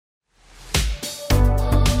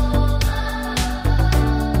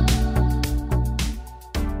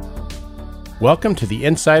Welcome to the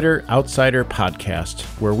Insider Outsider podcast,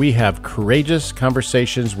 where we have courageous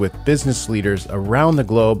conversations with business leaders around the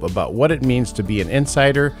globe about what it means to be an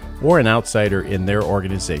insider or an outsider in their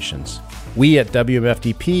organizations. We at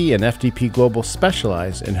WMFDP and FDP Global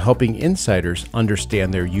specialize in helping insiders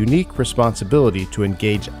understand their unique responsibility to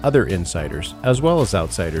engage other insiders, as well as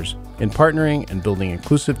outsiders, in partnering and building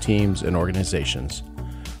inclusive teams and organizations.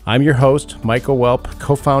 I'm your host, Michael Welp,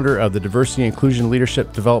 co-founder of the diversity and inclusion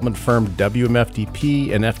leadership development firm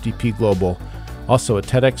WMFDP and FDP Global, also a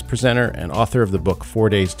TEDx presenter and author of the book 4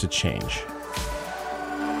 Days to Change.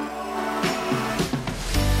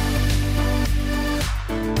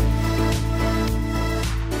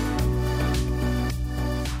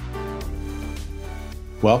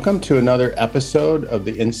 Welcome to another episode of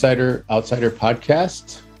the Insider Outsider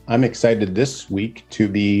podcast. I'm excited this week to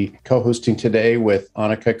be co-hosting today with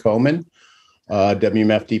Annika Koman,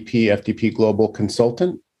 WMFDP, FDP Global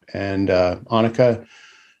Consultant. And Annika,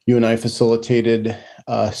 you and I facilitated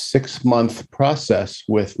a 6-month process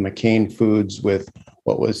with McCain Foods with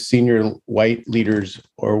what was senior white leaders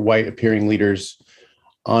or white appearing leaders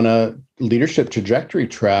on a leadership trajectory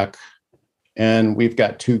track. And we've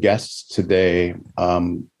got 2 guests today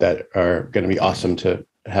that are going to be awesome to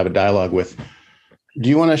have a dialogue with. Do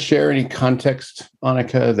you want to share any context,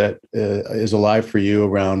 Annika, that is alive for you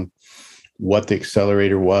around what the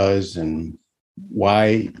accelerator was and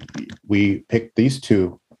why we picked these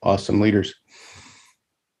 2 awesome leaders?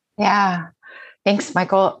 Yeah, thanks,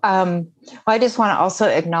 Michael. I just want to also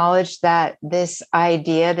acknowledge that this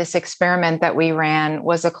idea, this experiment that we ran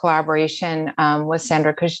was a collaboration with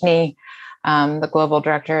Sandra Kushney, the Global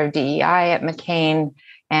Director of DEI at McCain.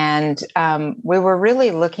 And we were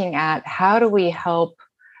really looking at how do we help,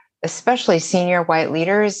 especially senior white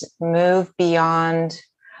leaders, move beyond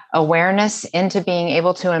awareness into being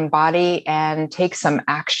able to embody and take some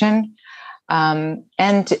action. And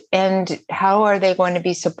how are they going to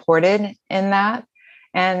be supported in that?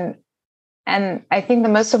 And I think the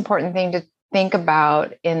most important thing to think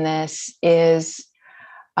about in this is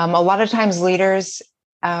a lot of times leaders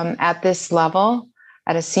at this level,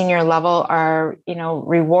 at a senior level, are,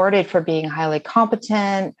 rewarded for being highly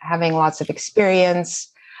competent, having lots of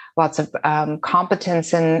experience, lots of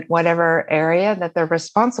competence in whatever area that they're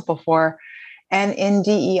responsible for. And in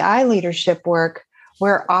DEI leadership work,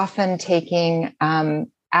 we're often taking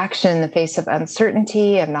action in the face of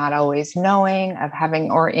uncertainty, of not always knowing, of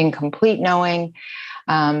having or incomplete knowing,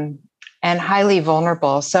 and highly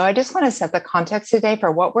vulnerable. So I just want to set the context today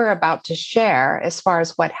for what we're about to share as far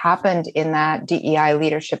as what happened in that DEI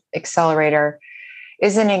Leadership Accelerator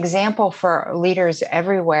is an example for leaders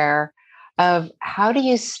everywhere of how do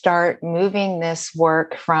you start moving this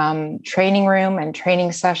work from training room and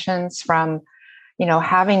training sessions, from,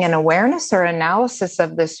 having an awareness or analysis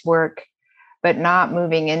of this work, but not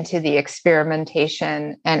moving into the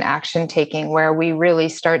experimentation and action taking where we really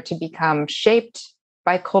start to become shaped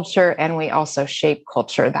by culture, and we also shape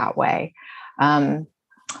culture that way.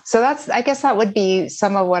 So I guess that would be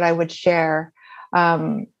some of what I would share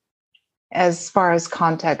as far as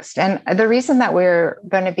context. And the reason that we're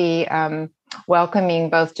going to be welcoming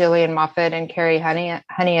both Jillian Moffat and Kerry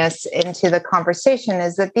Hunnius into the conversation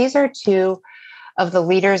is that these are 2 of the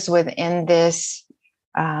leaders within this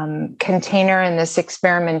container and this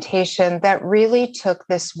experimentation that really took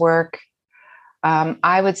this work,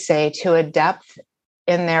 I would say, to a depth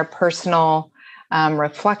in their personal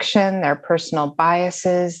reflection, their personal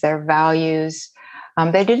biases, their values.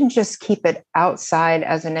 They didn't just keep it outside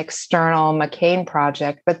as an external McCain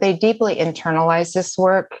project, but they deeply internalized this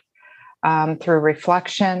work through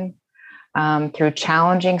reflection, through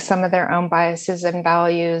challenging some of their own biases and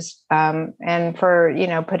values, and for,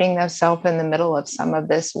 putting themselves in the middle of some of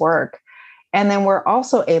this work. And then we're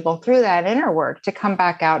also able, through that inner work, to come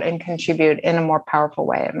back out and contribute in a more powerful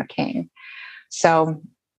way at McCain. So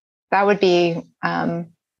that would be the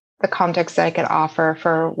context that I could offer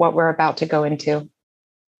for what we're about to go into.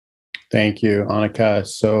 Thank you, Annika.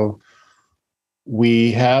 So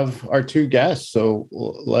we have our 2 guests. So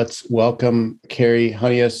let's welcome Kerry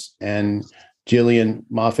Hunnius and Jillian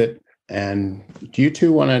Moffat. And do you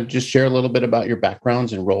 2 want to just share a little bit about your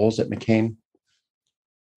backgrounds and roles at McCain?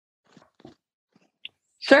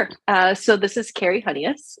 Sure. So this is Kerry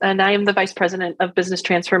Hunnius, and I am the Vice President of Business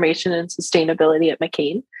Transformation and Sustainability at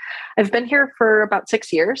McCain. I've been here for about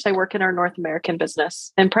 6 years. I work in our North American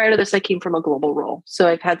business. And prior to this, I came from a global role. So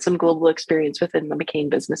I've had some global experience within the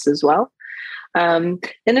McCain business as well. And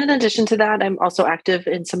in addition to that, I'm also active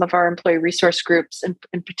in some of our employee resource groups, and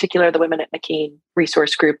in particular, the Women at McCain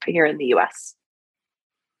resource group here in the U.S.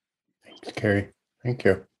 Thanks, Kerry. Thank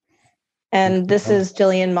you. And this is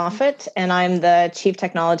Jillian Moffat, and I'm the Chief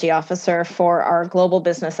Technology Officer for our global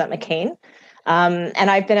business at McCain. And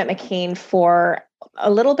I've been at McCain for a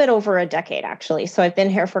little bit over a decade, actually. So I've been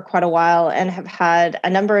here for quite a while and have had a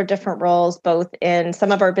number of different roles, both in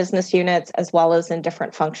some of our business units as well as in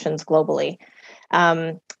different functions globally.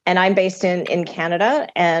 And I'm based in Canada,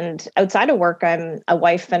 and outside of work, I'm a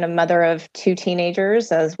wife and a mother of 2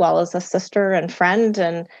 teenagers, as well as a sister and friend,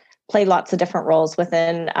 and play lots of different roles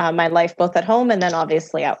within my life, both at home and then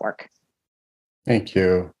obviously at work. Thank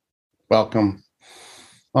you. Welcome.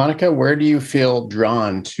 Monica, where do you feel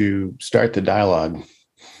drawn to start the dialogue?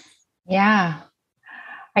 Yeah,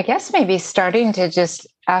 I guess maybe starting to just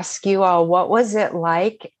ask you all, what was it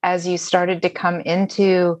like as you started to come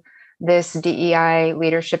into this DEI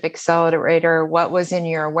Leadership Accelerator? What was in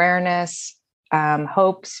your awareness,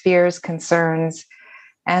 hopes, fears, concerns?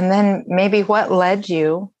 And then maybe what led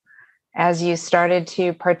you, as you started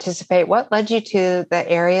to participate, what led you to the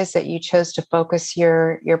areas that you chose to focus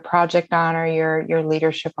your project on or your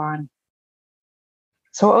leadership on?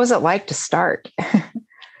 So what was it like to start?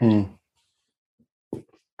 I'll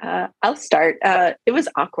start. It was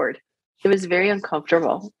awkward. It was very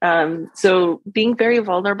uncomfortable. So being very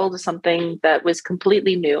vulnerable to something that was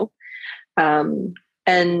completely new. And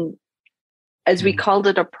as we called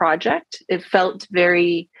it a project, it felt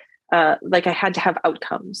very like I had to have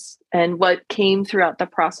outcomes. And what came throughout the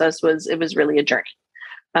process was, it was really a journey.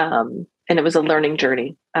 And it was a learning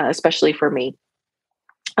journey, especially for me.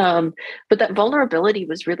 But that vulnerability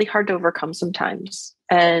was really hard to overcome sometimes.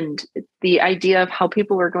 And the idea of how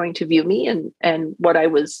people were going to view me and what I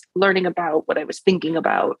was learning about, what I was thinking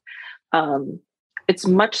about, it's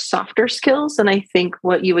much softer skills. And I think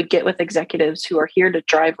what you would get with executives who are here to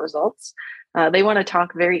drive results, they want to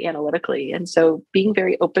talk very analytically. And so being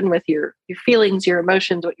very open with your feelings, your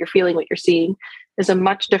emotions, what you're feeling, what you're seeing is a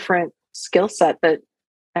much different skill set that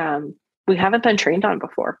we haven't been trained on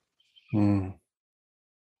before. Mm-hmm.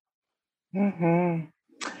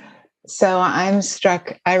 So I'm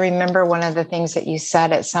struck. I remember one of the things that you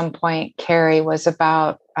said at some point, Kerry, was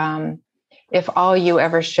about if all you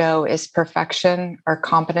ever show is perfection or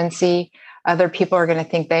competency, other people are going to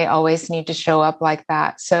think they always need to show up like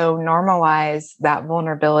that. So normalize that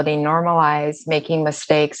vulnerability, normalize making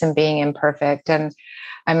mistakes and being imperfect. And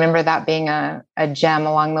I remember that being a gem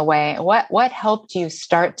along the way. What helped you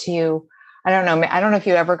start to, I don't know if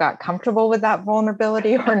you ever got comfortable with that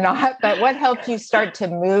vulnerability or not, but what helped you start to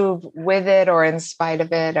move with it or in spite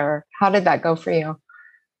of it, or how did that go for you?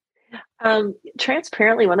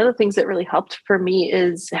 Transparently, one of the things that really helped for me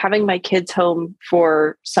is having my kids home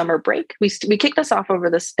for summer break. We kicked us off over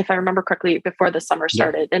this, if I remember correctly, before the summer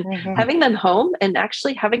started, and having them home and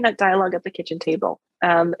actually having that dialogue at the kitchen table.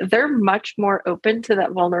 They're much more open to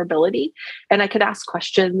that vulnerability, and I could ask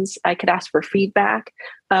questions. I could ask for feedback.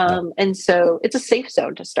 And so it's a safe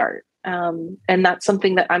zone to start. And that's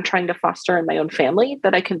something that I'm trying to foster in my own family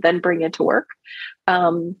that I can then bring into work.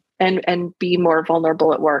 And be more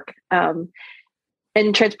vulnerable at work. And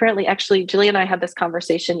transparently, actually, Jillian and I had this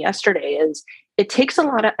conversation yesterday, is it takes a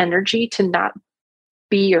lot of energy to not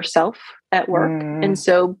be yourself at work. And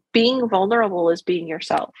so being vulnerable is being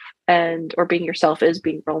yourself, or being yourself is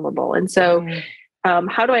being vulnerable. And so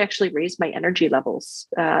how do I actually raise my energy levels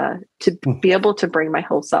to be able to bring my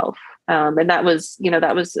whole self? And that was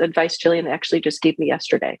advice Jillian actually just gave me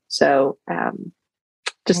yesterday. So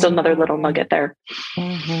just another little nugget there.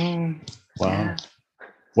 Wow. Yeah.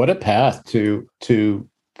 What a path to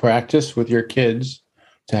practice with your kids,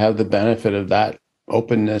 to have the benefit of that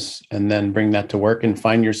openness and then bring that to work and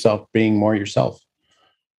find yourself being more yourself.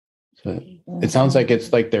 So it sounds like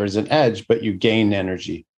it's like there's an edge, but you gain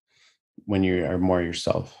energy when you are more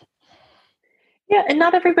yourself. Yeah. And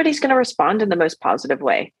not everybody's going to respond in the most positive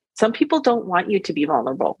way. Some people don't want you to be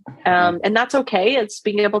vulnerable. And that's okay. It's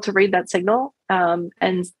being able to read that signal and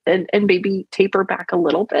maybe taper back a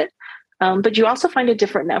little bit. But you also find a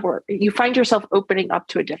different network. You find yourself opening up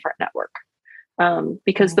to a different network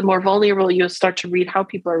because the more vulnerable you start to read how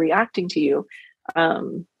people are reacting to you,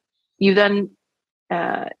 you then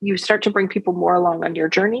you start to bring people more along on your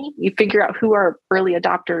journey. You figure out who are early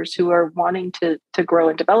adopters, who are wanting to grow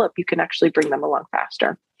and develop. You can actually bring them along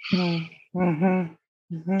faster.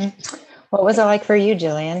 What was it like for you,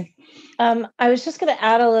 Jillian? I was just going to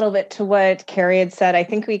add a little bit to what Kerry had said. I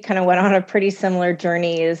think we kind of went on a pretty similar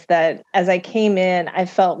journey, is that as I came in, I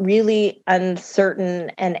felt really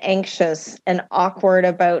uncertain and anxious and awkward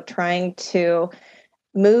about trying to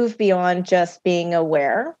move beyond just being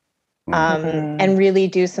aware and really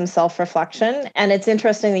do some self-reflection. And it's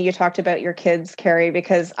interesting that you talked about your kids, Kerry,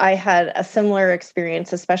 because I had a similar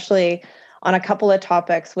experience, especially on a couple of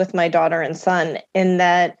topics with my daughter and son, in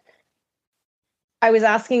that I was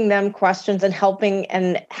asking them questions and helping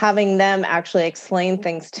and having them actually explain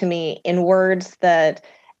things to me in words that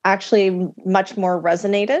actually much more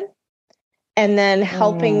resonated. And then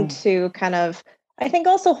helping to kind of, I think,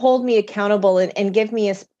 also hold me accountable and give me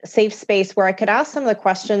a safe space where I could ask some of the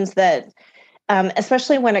questions that,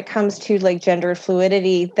 especially when it comes to like gender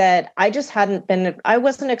fluidity, that I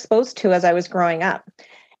wasn't exposed to as I was growing up.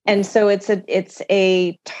 And so it's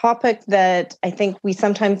a topic that I think we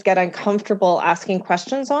sometimes get uncomfortable asking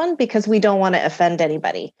questions on because we don't want to offend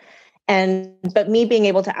anybody. But me being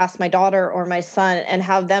able to ask my daughter or my son and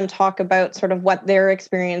have them talk about sort of what their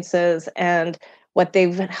experiences and what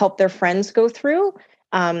they've helped their friends go through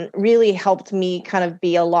really helped me kind of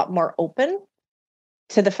be a lot more open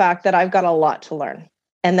to the fact that I've got a lot to learn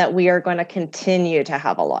and that we are going to continue to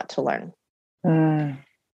have a lot to learn.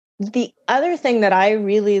 The other thing that I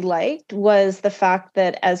really liked was the fact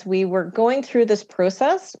that as we were going through this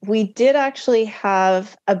process, we did actually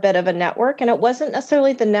have a bit of a network, and it wasn't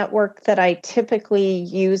necessarily the network that I typically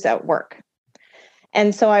use at work.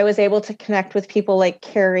 And so I was able to connect with people like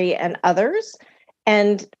Kerry and others.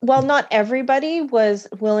 And while not everybody was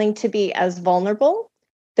willing to be as vulnerable,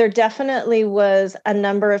 there definitely was a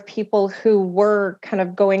number of people who were kind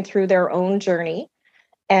of going through their own journey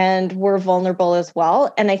and were vulnerable as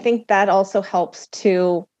well. And I think that also helps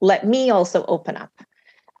to let me also open up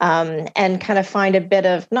and kind of find a bit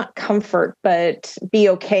of not comfort, but be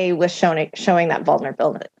okay with showing that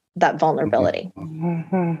vulnerability.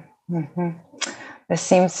 This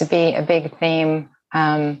seems to be a big theme.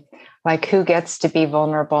 Like who gets to be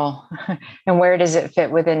vulnerable and where does it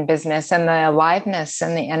fit within business, and the aliveness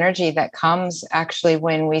and the energy that comes actually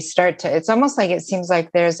when we start to, it's almost like it seems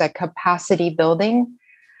like there's a capacity building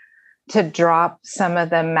to drop some of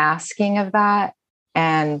the masking of that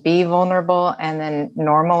and be vulnerable and then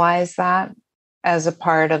normalize that as a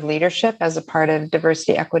part of leadership, as a part of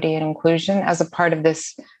diversity, equity, and inclusion, as a part of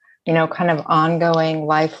this, kind of ongoing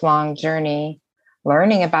lifelong journey,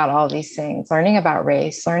 learning about all these things, learning about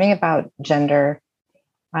race, learning about gender.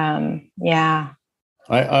 I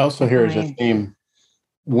also hear as a theme,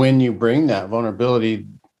 when you bring that vulnerability,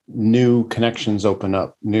 new connections open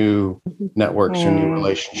up, new networks or new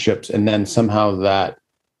relationships, and then somehow that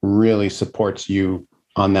really supports you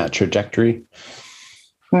on that trajectory.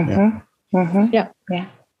 Yeah.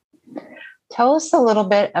 Tell us a little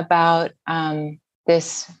bit about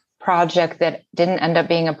this project that didn't end up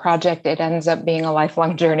being a project. It ends up being a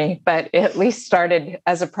lifelong journey, but it at least started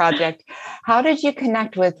as a project. How did you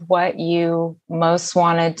connect with what you most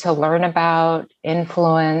wanted to learn about,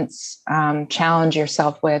 influence, challenge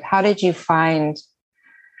yourself with? How did you find,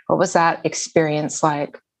 what was that experience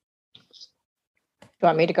like? You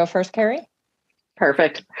want me to go first, Kerry?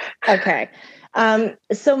 Perfect. Okay.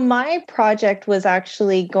 So my project was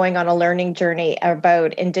actually going on a learning journey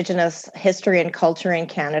about Indigenous history and culture in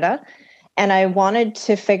Canada. And I wanted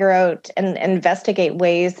to figure out and investigate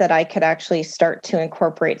ways that I could actually start to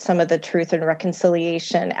incorporate some of the truth and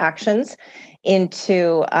reconciliation actions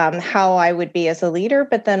into how I would be as a leader,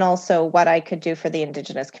 but then also what I could do for the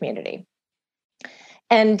Indigenous community.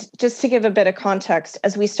 And just to give a bit of context,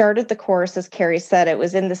 as we started the course, as Kerry said, it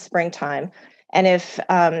was in the springtime. And if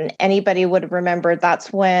anybody would remember,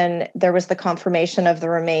 that's when there was the confirmation of the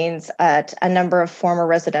remains at a number of former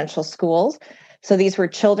residential schools. So these were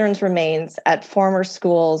children's remains at former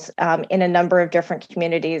schools in a number of different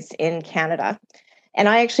communities in Canada. And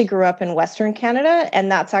I actually grew up in Western Canada, and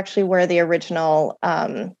that's actually where the original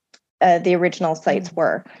sites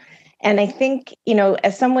were. And I think,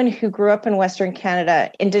 as someone who grew up in Western Canada,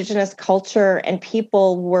 Indigenous culture and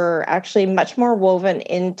people were actually much more woven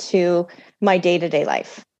into my day-to-day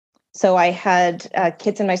life. So I had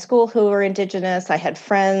kids in my school who were Indigenous. I had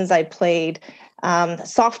friends. I played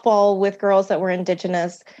softball with girls that were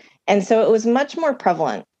Indigenous. And so it was much more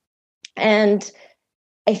prevalent. And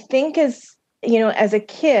I think as a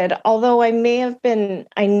kid, although I knew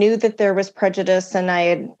that there was prejudice and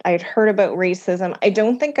I had heard about racism, I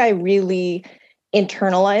don't think I really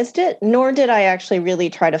internalized it, nor did I actually really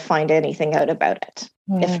try to find anything out about it,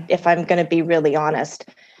 if I'm going to be really honest.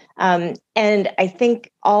 And I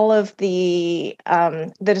think all of the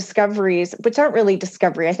discoveries, which aren't really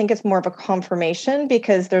discovery, I think it's more of a confirmation,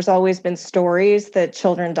 because there's always been stories that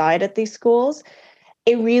children died at these schools.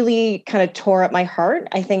 It really kind of tore at my heart,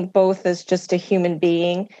 I think, both as just a human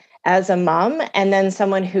being, as a mom, and then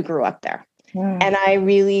someone who grew up there. And I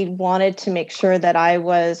really wanted to make sure that I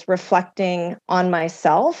was reflecting on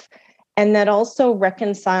myself, and that also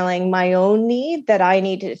reconciling my own need that I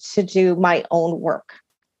needed to do my own work.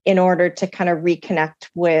 in order to kind of reconnect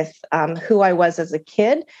with who I was as a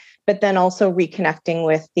kid, but then also reconnecting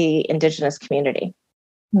with the Indigenous community.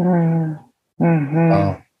 Mm-hmm.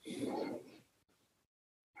 Wow.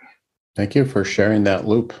 Thank you for sharing that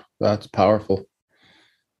loop. That's powerful.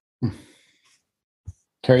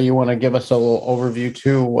 Kerry, you want to give us a little overview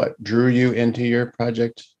too? What drew you into your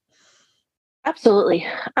project? Absolutely.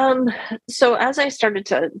 So as I started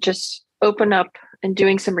to just open up and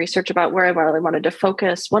doing some research about where I really wanted to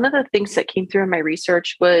focus, one of the things that came through in my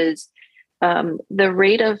research was the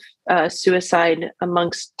rate of suicide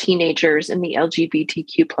amongst teenagers in the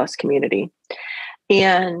LGBTQ plus community.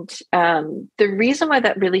 And the reason why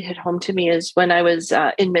that really hit home to me is when I was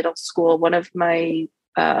in middle school, one of my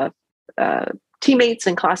teammates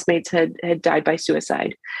and classmates had died by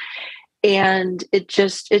suicide. And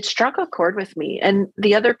it struck a chord with me. And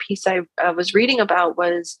the other piece I was reading about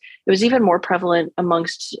was it was even more prevalent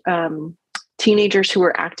amongst teenagers who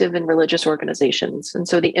were active in religious organizations. And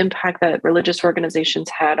so the impact that religious organizations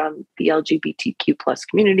had on the LGBTQ plus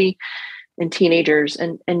community and teenagers.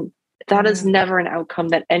 And that is never an outcome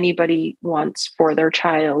that anybody wants for their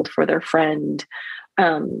child, for their friend.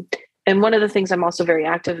 And one of the things I'm also very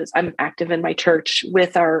active is I'm active in my church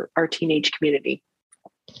with our teenage community.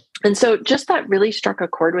 And so just that really struck a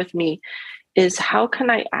chord with me is how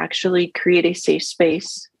can I actually create a safe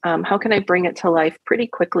space? How can I bring it to life pretty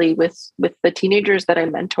quickly with the teenagers that I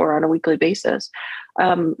mentor on a weekly basis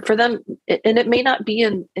for them? And it may not be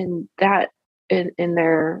in their,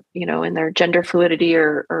 in their gender fluidity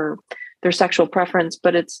or their sexual preference,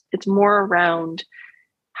 but it's more around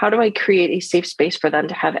how do I create a safe space for them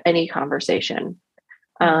to have any conversation?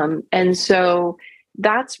 And so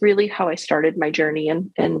that's really how I started my journey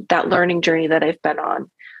and that learning journey that I've been on.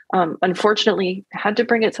 Unfortunately, had to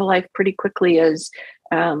bring it to life pretty quickly as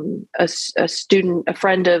a student, a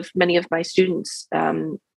friend of many of my students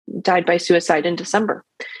died by suicide in December.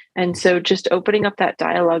 And so just opening up that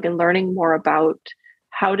dialogue and learning more about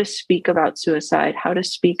how to speak about suicide, how to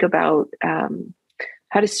speak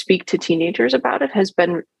to teenagers about it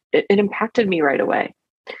it impacted me right away.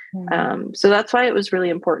 So that's why it was really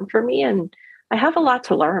important for me. And I have a lot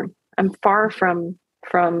to learn. I'm far from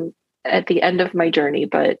at the end of my journey,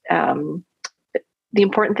 but the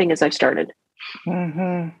important thing is I've started.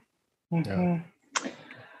 Mm-hmm. Mm-hmm.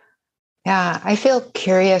 Yeah, I feel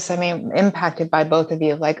curious. I mean, impacted by both of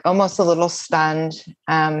you, like almost a little stunned,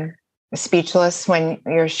 speechless when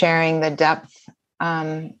you're sharing the depth.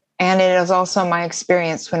 And it is also my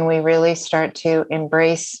experience when we really start to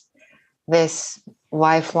embrace this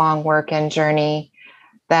lifelong work and journey,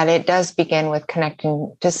 that it does begin with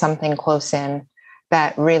connecting to something close in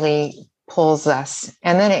that really pulls us.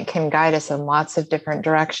 And then it can guide us in lots of different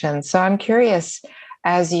directions. So I'm curious,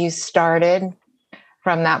 as you started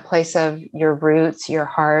from that place of your roots, your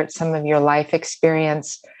heart, some of your life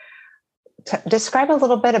experience, describe a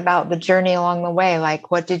little bit about the journey along the way. Like,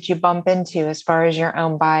 what did you bump into as far as your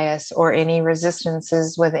own bias or any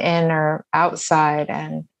resistances within or outside?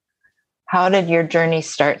 And how did your journey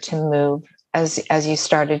start to move as you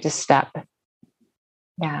started to step?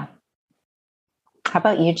 Yeah. How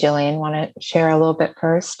about you, Jillian? Want to share a little bit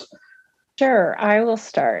first? Sure, I will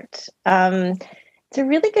start. It's a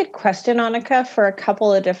really good question, Annika, for a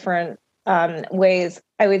couple of different ways.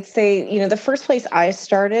 I would say, the first place I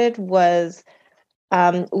started was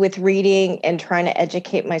with reading and trying to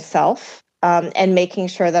educate myself and making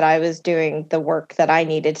sure that I was doing the work that I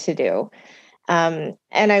needed to do. And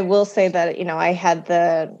I will say that, I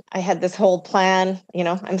had this whole plan.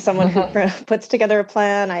 I'm someone who puts together a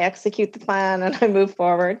plan, I execute the plan, and I move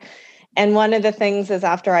forward. And one of the things is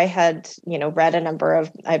after I had,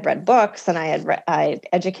 I'd read books and I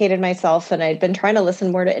educated myself and I'd been trying to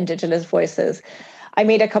listen more to Indigenous voices. I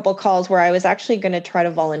made a couple calls where I was actually going to try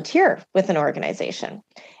to volunteer with an organization.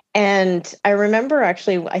 And I remember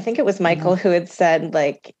actually, I think it was Michael who had said,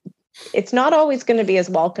 like, it's not always going to be as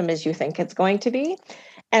welcome as you think it's going to be.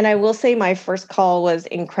 And I will say my first call was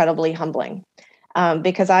incredibly humbling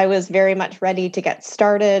because I was very much ready to get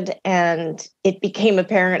started. And it became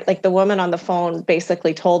apparent, like the woman on the phone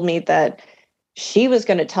basically told me that she was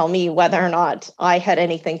going to tell me whether or not I had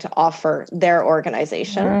anything to offer their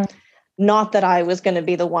organization, not that I was going to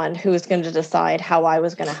be the one who was going to decide how I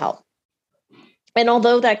was going to help. And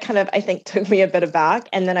although that kind of, I think, took me a bit aback,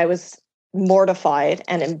 and then I was mortified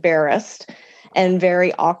and embarrassed and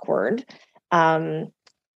very awkward.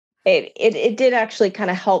 It did actually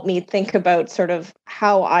kind of help me think about sort of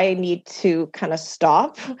how I need to kind of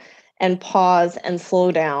stop and pause and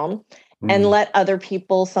slow down and let other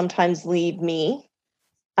people sometimes lead me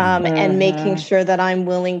and making sure that I'm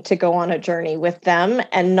willing to go on a journey with them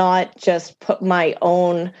and not just put my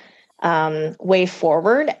own way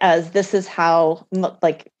forward as this is how,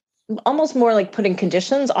 like, almost more like putting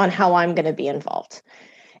conditions on how I'm going to be involved.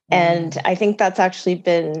 And I think that's actually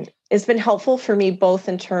it's been helpful for me, both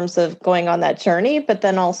in terms of going on that journey, but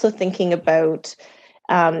then also thinking about,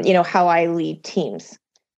 how I lead teams,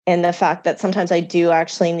 and the fact that sometimes I do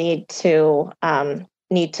actually need to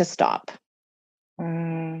stop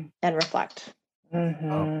and reflect.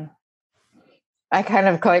 Mm-hmm. I kind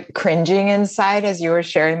of like cringing inside as you were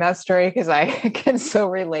sharing that story, because I can so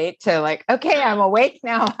relate to, like, okay, I'm awake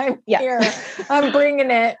now. I'm here. I'm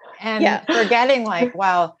bringing it, and forgetting, like,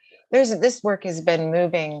 wow, this work has been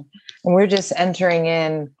moving and we're just entering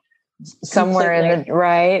in somewhere in the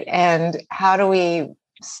right. And how do we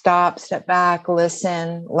step back,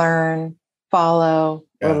 listen, learn, follow,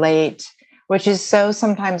 relate, which is so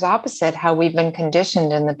sometimes opposite how we've been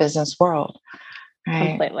conditioned in the business world. Right?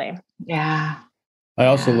 Completely. Yeah. I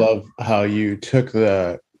also love how you took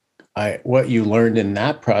what you learned in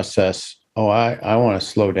that process. Oh, I want to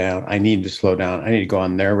slow down. I need to slow down. I need to go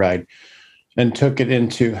on their ride, and took it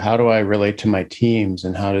into, how do I relate to my teams,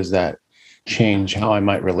 and how does that change how I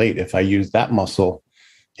might relate if I use that muscle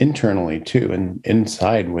internally too, and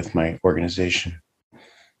inside with my organization.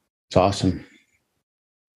 It's awesome.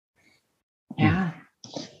 Yeah.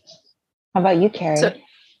 How about you, Kerry?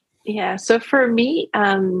 So for me,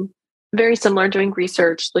 very similar, doing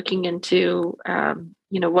research, looking into,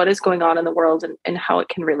 what is going on in the world and how it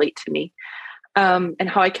can relate to me, and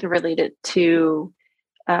how I can relate it to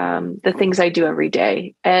the things I do every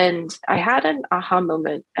day. And I had an aha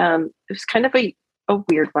moment. It was kind of a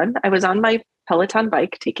weird one. I was on my Peloton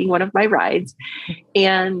bike taking one of my rides,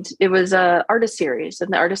 and it was a artist series,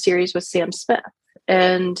 and the artist series was Sam Smith.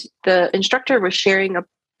 And the instructor was sharing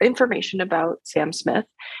information about Sam Smith,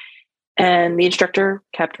 and the instructor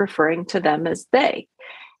kept referring to them as they.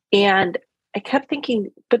 And I kept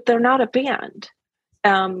thinking, but they're not a band.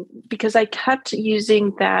 Because I kept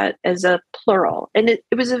using that as a plural. And it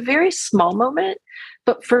was a very small moment,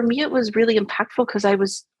 but for me, it was really impactful, because I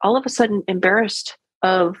was all of a sudden embarrassed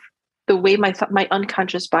of the way my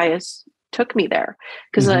unconscious bias took me there.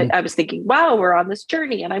 Because I was thinking, wow, we're on this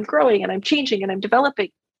journey, and I'm growing, and I'm changing, and I'm developing.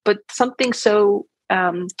 But something so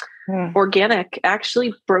organic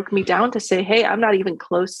actually broke me down to say, hey, I'm not even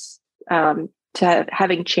close to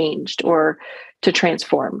having changed or to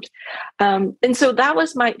transformed. And so that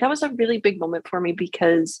was a really big moment for me,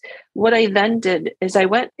 because what I then did is I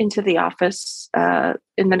went into the office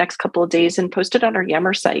in the next couple of days and posted on our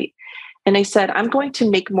Yammer site. And I said, I'm going to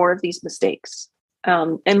make more of these mistakes.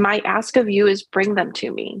 And my ask of you is, bring them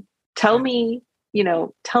to me. Tell me,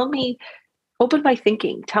 open my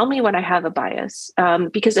thinking. Tell me when I have a bias.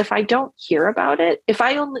 Because if I don't hear about it, if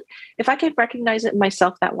I can recognize it in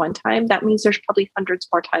myself that one time, that means there's probably hundreds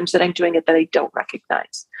more times that I'm doing it that I don't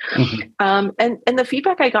recognize. And the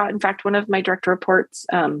feedback I got, in fact, one of my direct reports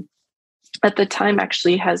at the time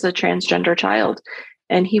actually has a transgender child.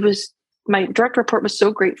 And my direct report was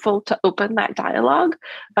so grateful to open that dialogue,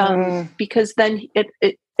 because then it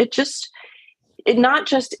not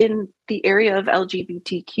just in the area of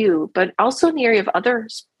LGBTQ, but also in the area of other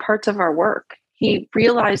parts of our work. He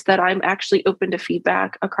realized that I'm actually open to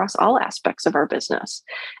feedback across all aspects of our business.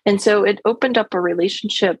 And so it opened up a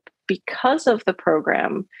relationship because of the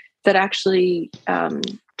program that actually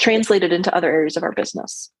translated into other areas of our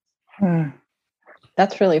business.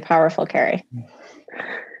 That's really powerful, Kerry.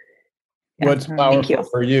 What's powerful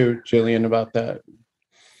for you, Jillian, about that?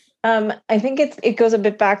 I think it goes a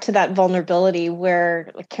bit back to that vulnerability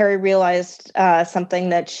where Kerry realized something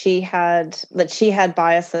that she had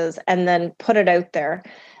biases, and then put it out there,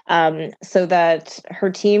 so that her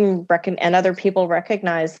team and other people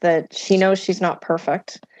recognize that she knows she's not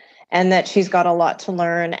perfect, and that she's got a lot to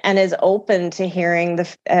learn, and is open to hearing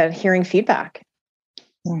feedback.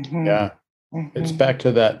 Yeah, it's back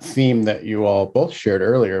to that theme that you all both shared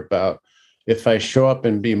earlier about, if I show up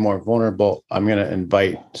and be more vulnerable, I'm going to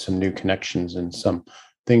invite some new connections, and some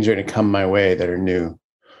things are going to come my way that are new.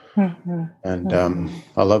 And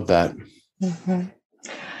I love that. One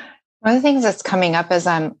of the things that's coming up as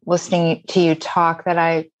I'm listening to you talk, that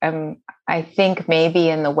I think maybe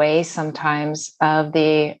in the way sometimes of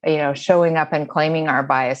the, showing up and claiming our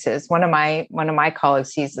biases. One of my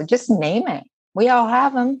colleagues, he's like, just name it. We all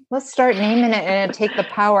have them. Let's start naming it and take the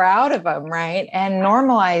power out of them, right? And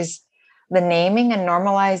normalize the naming and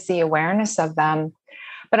normalize the awareness of them.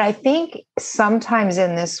 But I think sometimes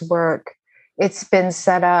in this work, it's been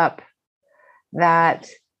set up that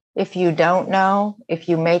if you don't know, if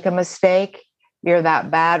you make a mistake, you're that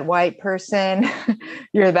bad white person,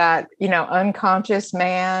 you're that, unconscious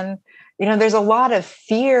man. There's a lot of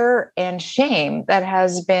fear and shame that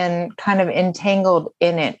has been kind of entangled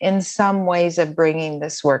in it in some ways of bringing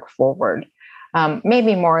this work forward.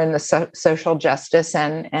 Maybe more in the social justice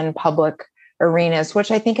and public arenas,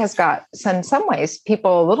 which I think has got in some ways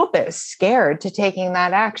people a little bit scared to taking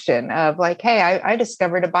that action of like, hey, I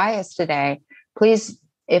discovered a bias today. Please,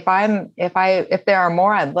 if there are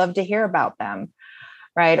more, I'd love to hear about them,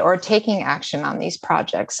 right? Or taking action on these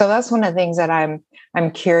projects. So that's one of the things that I'm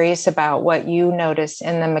curious about, what you notice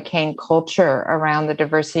in the McCain culture around the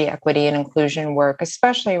diversity, equity, and inclusion work,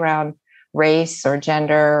 especially around race or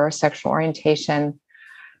gender or sexual orientation.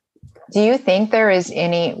 Do you think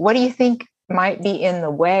what do you think might be in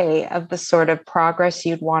the way of the sort of progress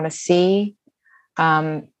you'd want to see?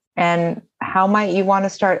 And how might you want to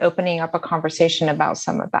start opening up a conversation about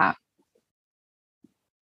some of that?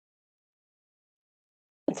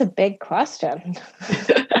 It's a big question.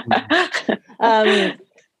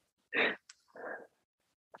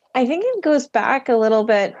 I think it goes back a little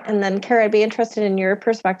bit, and then Kerry, I'd be interested in your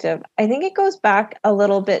perspective. I think it goes back a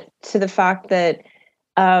little bit to the fact that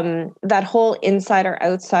that whole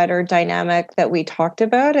insider-outsider dynamic that we talked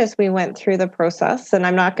about as we went through the process, and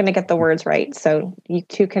I'm not going to get the words right, so you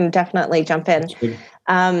two can definitely jump in.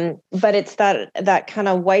 But it's that kind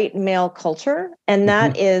of white male culture, and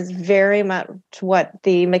that is very much what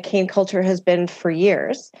the McCain culture has been for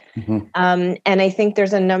years. And I think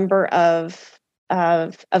there's a number of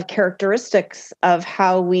characteristics of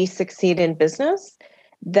how we succeed in business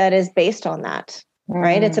that is based on that.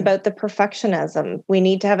 Right. It's about the perfectionism. We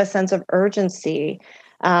need to have a sense of urgency.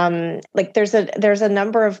 Like there's a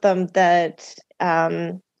number of them that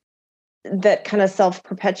kind of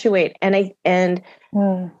self-perpetuate. And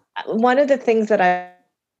one of the things that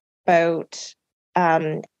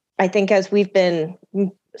I think as we've been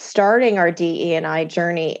starting our DE&I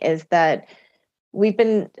journey is that we've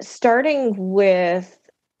been starting with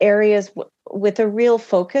areas with a real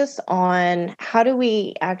focus on how do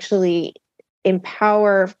we actually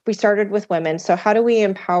empower. We started with women. So how do we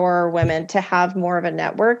empower women to have more of a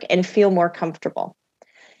network and feel more comfortable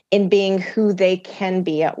in being who they can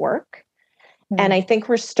be at work? And I think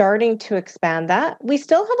we're starting to expand that. We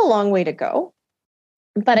still have a long way to go,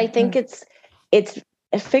 but I think it's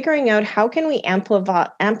figuring out how can we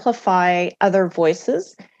amplify other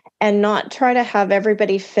voices and not try to have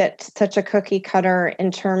everybody fit such a cookie cutter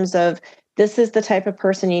in terms of this is the type of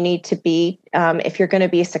person you need to be if you're going to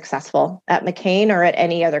be successful at McCain or at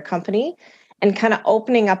any other company, and kind of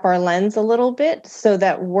opening up our lens a little bit so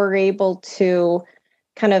that we're able to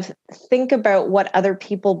kind of think about what other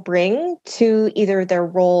people bring to either their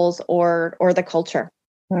roles or the culture.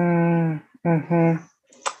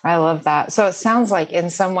 I love that. So it sounds like in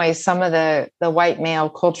some ways, some of the white male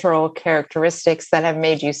cultural characteristics that have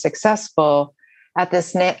made you successful at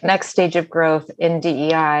this next stage of growth in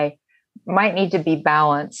DEI might need to be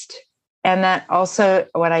balanced. And that also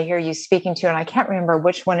what I hear you speaking to, and I can't remember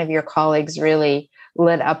which one of your colleagues really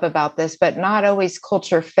lit up about this, but not always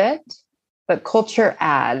culture fit, but culture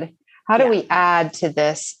add. How do we add to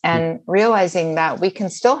this, and realizing that we can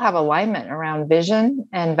still have alignment around vision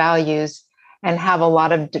and values and have a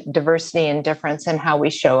lot of diversity and difference in how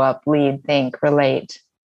we show up, lead, think, relate.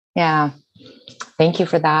 Yeah. Thank you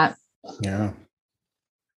for that. Yeah.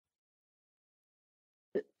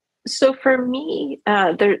 So for me,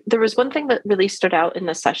 there was one thing that really stood out in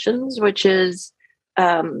the sessions, which is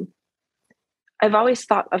I've always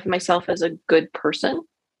thought of myself as a good person,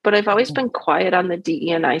 but I've always been quiet on the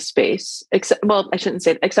DE&I space, except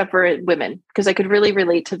for women, because I could really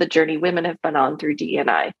relate to the journey women have been on through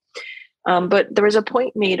DE&I. But there was a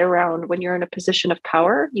point made around when you're in a position of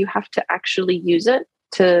power, you have to actually use it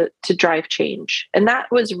to drive change. And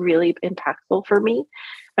that was really impactful for me.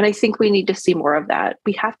 And I think we need to see more of that.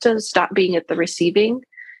 We have to stop being at the receiving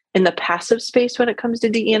in the passive space when it comes to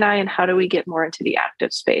DE&I, and how do we get more into the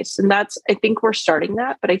active space? And I think we're starting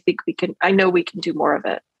that, but I know we can do more of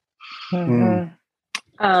it.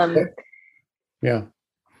 Yeah.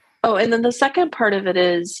 Oh, and then the second part of it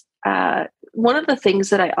is, one of the things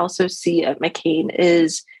that I also see at McCain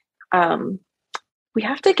is we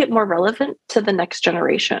have to get more relevant to the next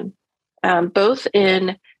generation, both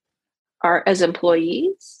in as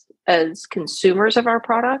employees, as consumers of our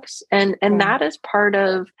products. And that is part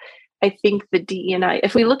of, I think, the DE&I.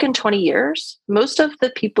 If we look in 20 years, most of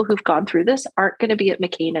the people who've gone through this aren't going to be at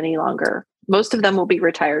McCain any longer. Most of them will be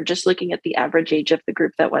retired, just looking at the average age of the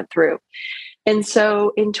group that went through. And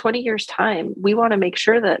so in 20 years' time, we want to make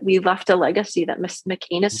sure that we left a legacy, that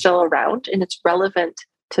McCain is still around and it's relevant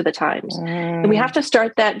to the times. And we have to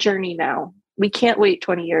start that journey now. we can't wait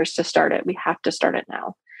 20 years to start it. We have to start it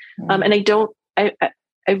now. And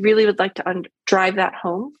I really would like to drive that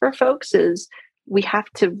home for folks is we have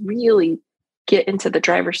to really get into the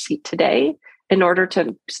driver's seat today in order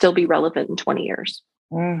to still be relevant in 20 years.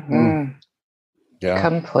 Mm-hmm. Yeah,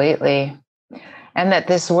 completely. And that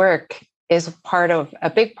this work is a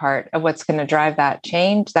big part of what's going to drive that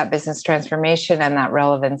change, that business transformation, and that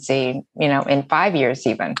relevancy, in 5 years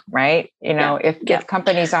even, right? If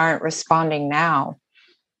companies aren't responding now.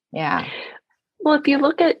 Yeah. Well, if you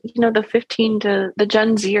look at, the 15 to the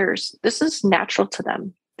Gen Zers, this is natural to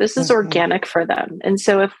them. This is organic for them. And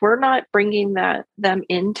so if we're not bringing them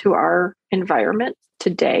into our environment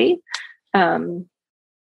today,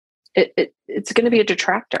 it's going to be a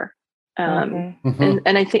detractor. And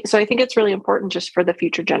I think it's really important just for the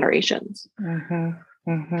future generations. Love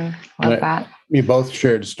that. You both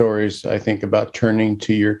shared stories, I think, about turning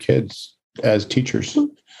to your kids as teachers and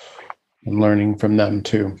learning from them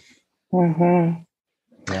too. Wow.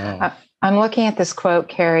 I'm looking at this quote,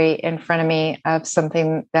 Kerry, in front of me of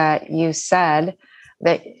something that you said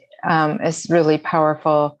that is really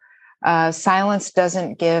powerful. Silence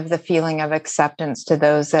doesn't give the feeling of acceptance to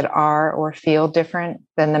those that are or feel different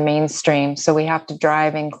than the mainstream. So we have to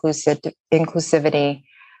drive inclusivity.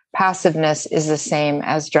 Passiveness is the same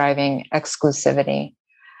as driving exclusivity.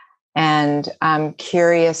 And I'm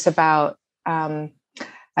curious about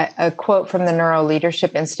a quote from the Neuro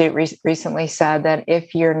Leadership Institute recently said that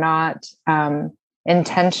if you're not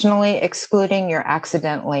intentionally excluding, you're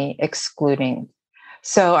accidentally excluding.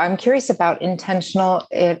 So I'm curious about intentional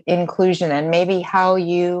inclusion and maybe how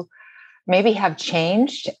you have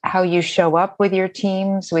changed how you show up with your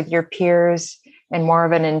teams, with your peers in more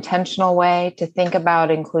of an intentional way to think about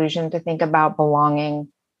inclusion, to think about belonging,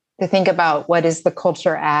 to think about what is the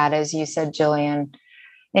culture add, as you said, Jillian.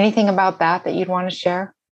 Anything about that you'd want to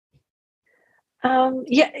share?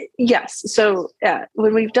 Yes. So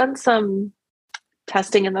when we've done some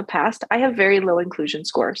testing in the past, I have very low inclusion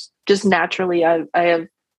scores. Just naturally, I'm a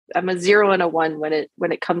 0 and a 1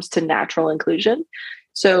 when it comes to natural inclusion.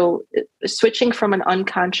 So switching from an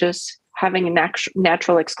unconscious having a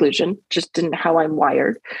natural exclusion, just in how I'm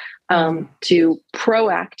wired, to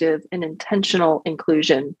proactive and intentional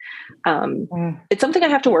inclusion. It's something I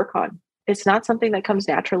have to work on. It's not something that comes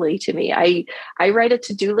naturally to me. I write a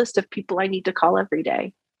to-do list of people I need to call every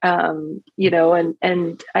day. And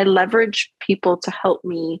I leverage people to help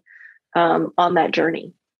me on that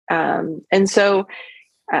journey. And so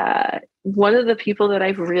one of the people that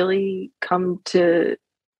I've really come to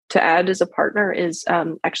add as a partner is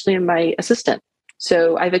actually my assistant.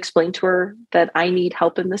 So I've explained to her that I need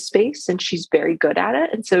help in this space and she's very good at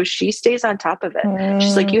it. And so she stays on top of it.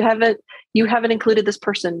 She's like, you haven't included this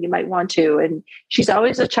person, you might want to. And she's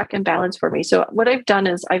always a check and balance for me. So what I've done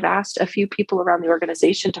is I've asked a few people around the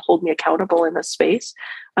organization to hold me accountable in this space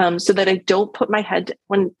so that I don't put my head,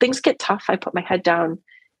 when things get tough, I put my head down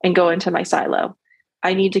and go into my silo.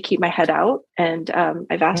 I need to keep my head out. And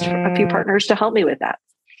I've asked a few partners to help me with that,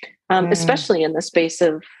 especially in the space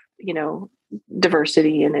of,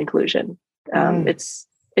 diversity and inclusion.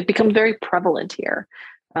 It becomes very prevalent here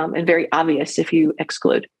and very obvious if you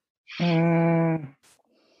exclude. How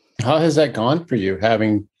has that gone for you,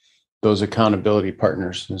 having those accountability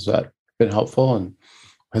partners? Has that been helpful? And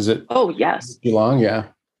has it? Oh, yes. Too long? Yeah.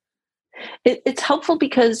 It's helpful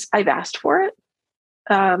because I've asked for it.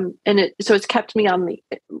 So it's kept me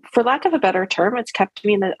for lack of a better term, it's kept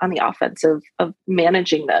me on the offensive of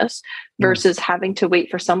managing this versus having to wait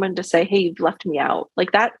for someone to say, hey, you've left me out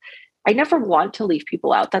like that. I never want to leave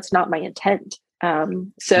people out. That's not my intent. Asking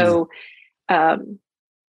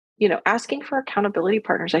for accountability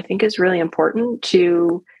partners, I think is really important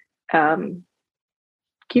to,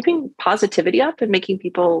 keeping positivity up and making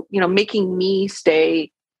people, making me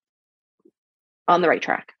stay on the right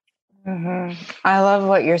track. I love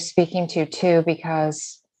what you're speaking to too,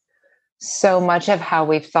 because so much of how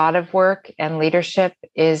we've thought of work and leadership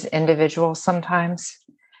is individual sometimes.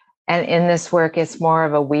 And in this work, it's more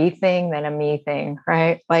of a we thing than a me thing,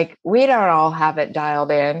 right? Like we don't all have it dialed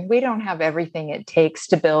in. We don't have everything it takes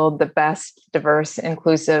to build the best, diverse,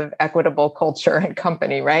 inclusive, equitable culture and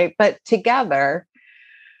company, right? But together,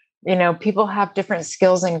 people have different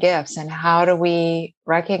skills and gifts. And how do we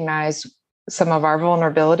recognize some of our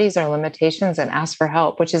vulnerabilities or limitations and ask for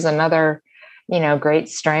help, which is another, great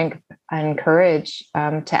strength and courage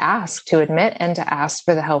to admit and to ask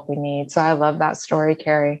for the help we need. So I love that story,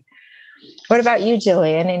 Kerry. What about you,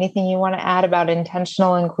 Jillian? Anything you want to add about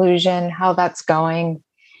intentional inclusion, how that's going?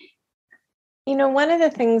 One of the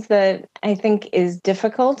things that I think is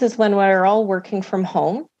difficult is when we're all working from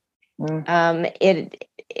home.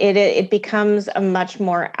 it becomes a much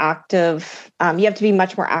more active, you have to be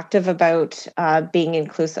much more active about being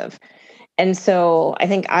inclusive. And so I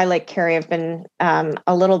think I, like Kerry, have been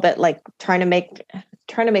a little bit like trying to make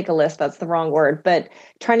a list. That's the wrong word, but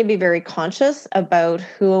trying to be very conscious about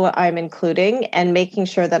who I'm including and making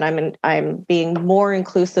sure that I'm being more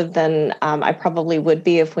inclusive than I probably would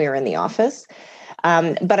be if we were in the office.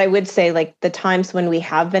 But I would say, like, the times when we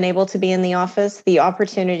have been able to be in the office, the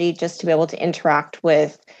opportunity just to be able to interact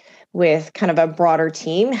with kind of a broader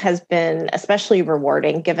team has been especially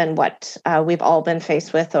rewarding, given what we've all been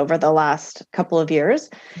faced with over the last couple of years,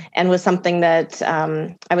 and was something that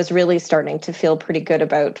I was really starting to feel pretty good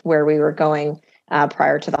about where we were going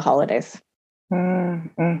prior to the holidays.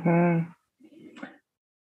 Mm-hmm.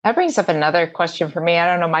 That brings up another question for me. I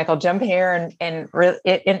don't know, Michael, jump here and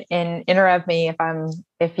interrupt me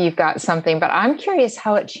if you've got something, but I'm curious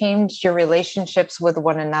how it changed your relationships with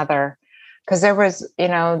one another. Because there was, I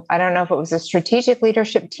don't know if it was a strategic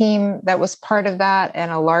leadership team that was part of that and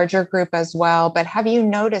a larger group as well, but have you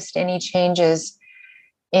noticed any changes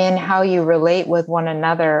in how you relate with one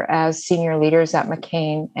another as senior leaders at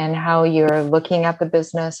McCain and how you're looking at the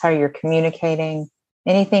business, how you're communicating?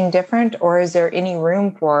 Anything different, or is there any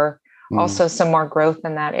room for also some more growth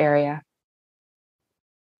in that area?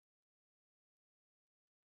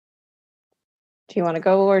 Do you want to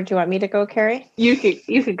go, or do you want me to go, Kerry? You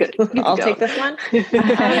could go. I'll take this one.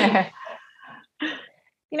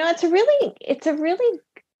 It's a really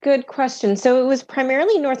good question. So it was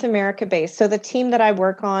primarily North America based. So the team that I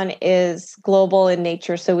work on is global in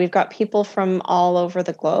nature. So we've got people from all over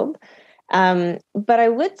the globe. But I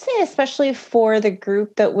would say, especially for the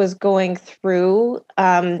group that was going through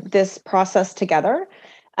this process together,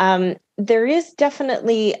 there is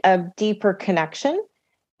definitely a deeper connection,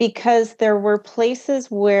 because there were places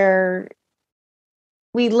where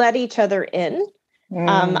we let each other in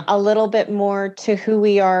a little bit more to who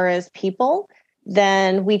we are as people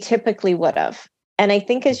than we typically would have. And I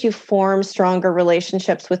think as you form stronger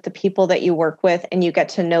relationships with the people that you work with and you get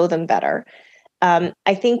to know them better,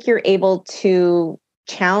 I think you're able to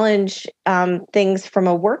challenge things from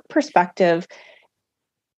a work perspective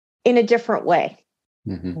in a different way.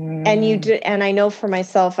 Mm-hmm. And I know for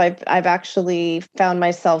myself, I've actually found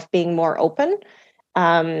myself being more open,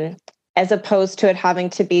 as opposed to it having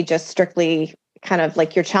to be just strictly kind of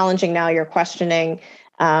like you're challenging now, you're questioning.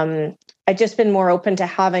 I've just been more open to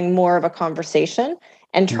having more of a conversation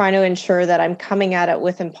and trying to ensure that I'm coming at it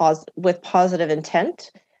with positive intent.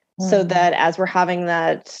 So that as we're having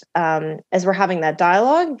that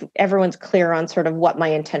dialogue, everyone's clear on sort of what my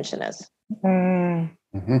intention is.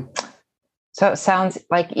 Mm-hmm. So it sounds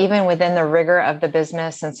like even within the rigor of the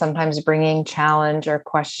business and sometimes bringing challenge or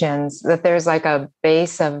questions, that there's like a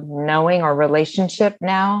base of knowing or relationship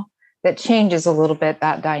now that changes a little bit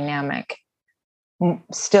that dynamic.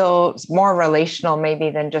 Still more relational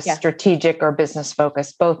maybe than just strategic or business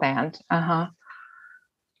focused, both and.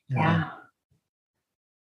 Yeah.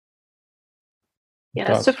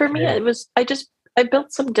 Yeah. So for me, it was, I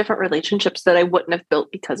built some different relationships that I wouldn't have built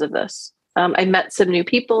because of this. I met some new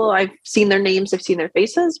people. I've seen their names, I've seen their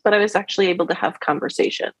faces, but I was actually able to have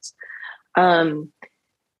conversations.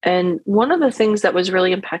 And one of the things that was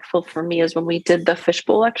really impactful for me is when we did the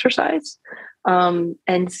fishbowl exercise,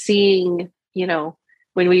 and seeing,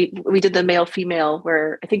 when we did the male female,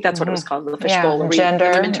 where I think that's what it was called, the fishbowl, where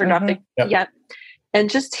gender. Women turned off and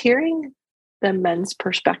just hearing the men's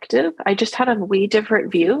perspective, I just had a way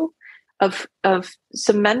different view of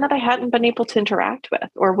some men that I hadn't been able to interact with,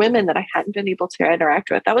 or women that I hadn't been able to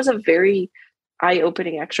interact with. That was a very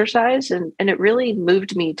eye-opening exercise. And it really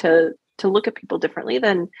moved me to look at people differently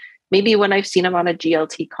than maybe when I've seen them on a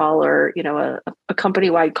GLT call or, a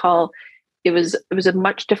company-wide call. It was a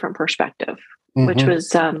much different perspective, which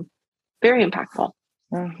was very impactful.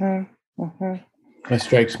 That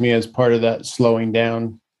strikes me as part of that slowing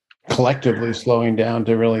down, collectively slowing down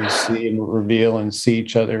to really see and reveal and see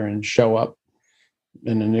each other and show up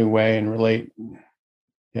in a new way and relate.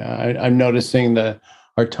 Yeah, I'm noticing that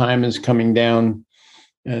our time is coming down,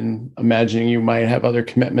 and imagining you might have other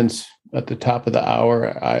commitments at the top of the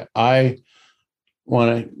hour. I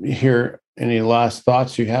want to hear any last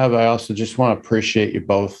thoughts you have. I also just want to appreciate you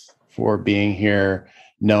both for being here,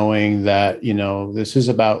 knowing that, this is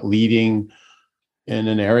about leading in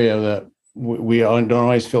an area that we don't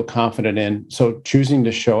always feel confident in. So choosing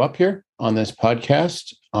to show up here on this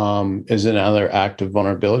podcast is another act of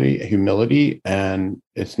vulnerability, humility. And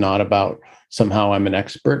it's not about somehow I'm an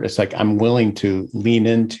expert. It's like I'm willing to lean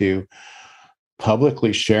into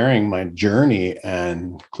publicly sharing my journey,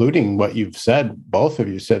 and including what you've said, both of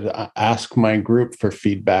you said, ask my group for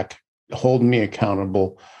feedback hold me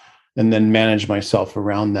accountable and then manage myself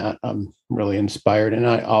around that. I'm really inspired. And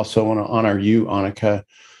I also want to honor you, Annika,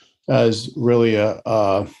 as really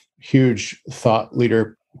a huge thought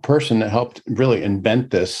leader person that helped really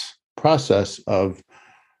invent this process of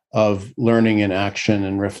learning and action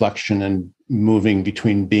and reflection and moving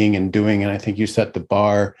between being and doing. And I think you set the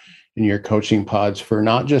bar in your coaching pods for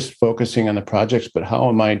not just focusing on the projects, but how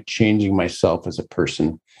am I changing myself as a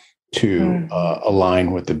person to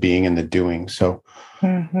align with the being and the doing. So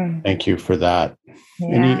thank you for that. Yeah.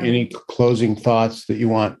 Any closing thoughts that you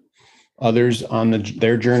want others on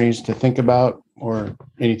their journeys to think about, or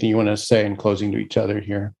anything you want to say in closing to each other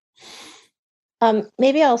here?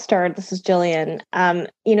 Maybe I'll start. This is Jillian.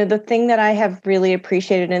 The thing that I have really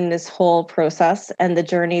appreciated in this whole process and the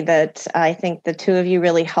journey that I think the two of you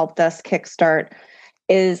really helped us kickstart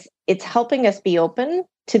is it's helping us be open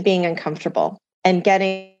to being uncomfortable and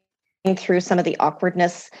getting through some of the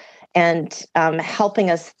awkwardness and helping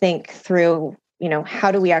us think through,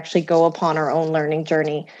 how do we actually go upon our own learning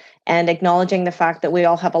journey, and acknowledging the fact that we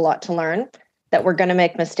all have a lot to learn, that we're going to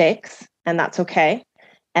make mistakes, and that's okay.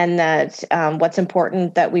 And that what's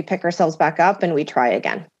important that we pick ourselves back up and we try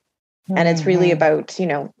again. And it's really about,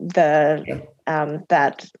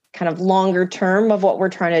 that kind of longer term of what we're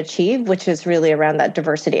trying to achieve, which is really around that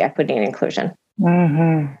diversity, equity, and inclusion.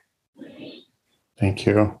 Thank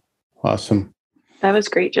you. Awesome. That was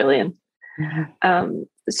great, Jillian.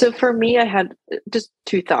 So for me, I had just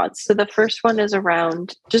two thoughts. So the first one is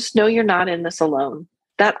around just know you're not in this alone.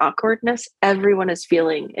 That awkwardness everyone is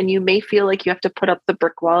feeling, and you may feel like you have to put up the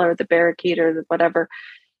brick wall or the barricade or the whatever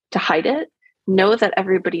to hide it. Know that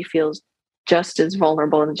everybody feels just as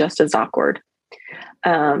vulnerable and just as awkward.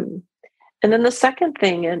 And then the second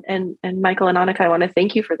thing, and Michael and Annika, I want to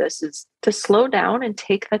thank you for this, is to slow down and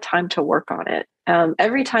take the time to work on it.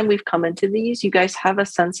 Every time we've come into these, you guys have a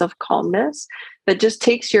sense of calmness that just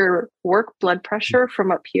takes your work blood pressure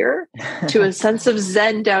from up here to a sense of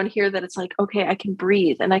zen down here, that it's like, okay, I can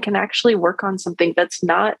breathe and I can actually work on something that's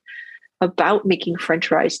not about making French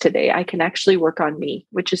fries today. I can actually work on me,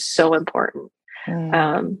 which is so important.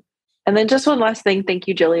 And then just one last thing. Thank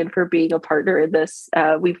you, Jillian, for being a partner in this.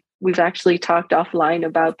 We've actually talked offline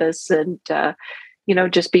about this, and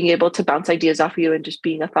just being able to bounce ideas off of you and just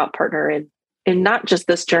being a thought partner in not just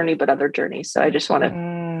this journey, but other journeys. So I just want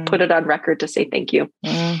to put it on record to say thank you.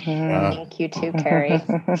 Thank you too, Kerry.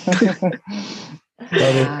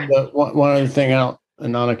 One other thing out,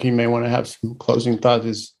 and Annika, you may want to have some closing thoughts,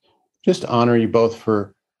 is just honor you both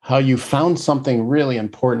for how you found something really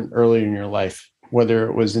important early in your life, whether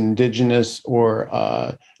it was Indigenous or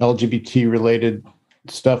LGBT related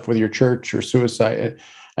stuff with your church or suicide,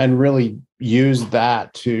 and really use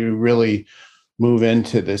that to really move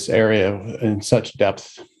into this area in such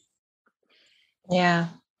depth. Yeah.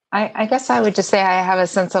 I guess I would just say I have a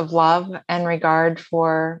sense of love and regard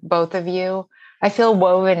for both of you. I feel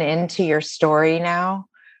woven into your story now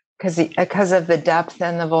because of the depth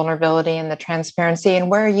and the vulnerability and the transparency and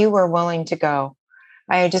where you were willing to go.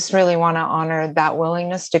 I just really want to honor that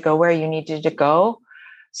willingness to go where you needed to go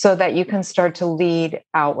so that you can start to lead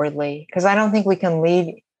outwardly. Because I don't think we can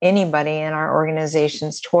lead anybody in our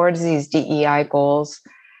organizations towards these DEI goals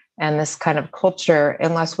and this kind of culture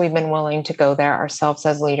unless we've been willing to go there ourselves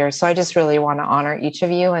as leaders. So I just really want to honor each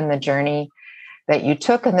of you and the journey that you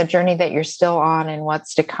took and the journey that you're still on and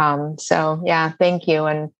what's to come. So yeah, thank you.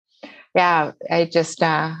 And yeah, I just,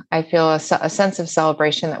 I feel a sense of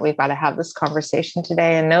celebration that we've got to have this conversation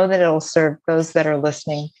today and know that it'll serve those that are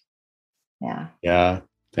listening. Yeah. Yeah.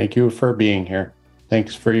 Thank you for being here.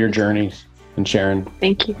 Thanks for your journeys and sharing.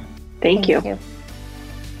 Thank you. Thank you.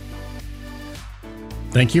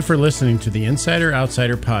 Thank you for listening to the Insider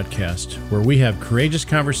Outsider podcast, where we have courageous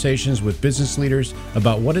conversations with business leaders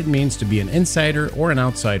about what it means to be an insider or an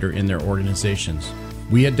outsider in their organizations.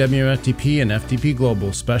 We at WMFTP and FTP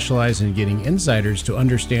Global specialize in getting insiders to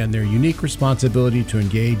understand their unique responsibility to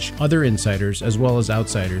engage other insiders as well as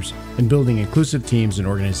outsiders in building inclusive teams and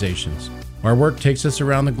organizations. Our work takes us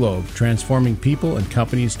around the globe, transforming people and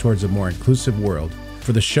companies towards a more inclusive world.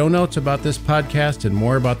 For the show notes about this podcast and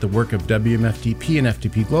more about the work of WMFTP and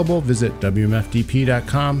FTP Global, visit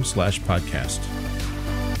wmftp.com/podcast.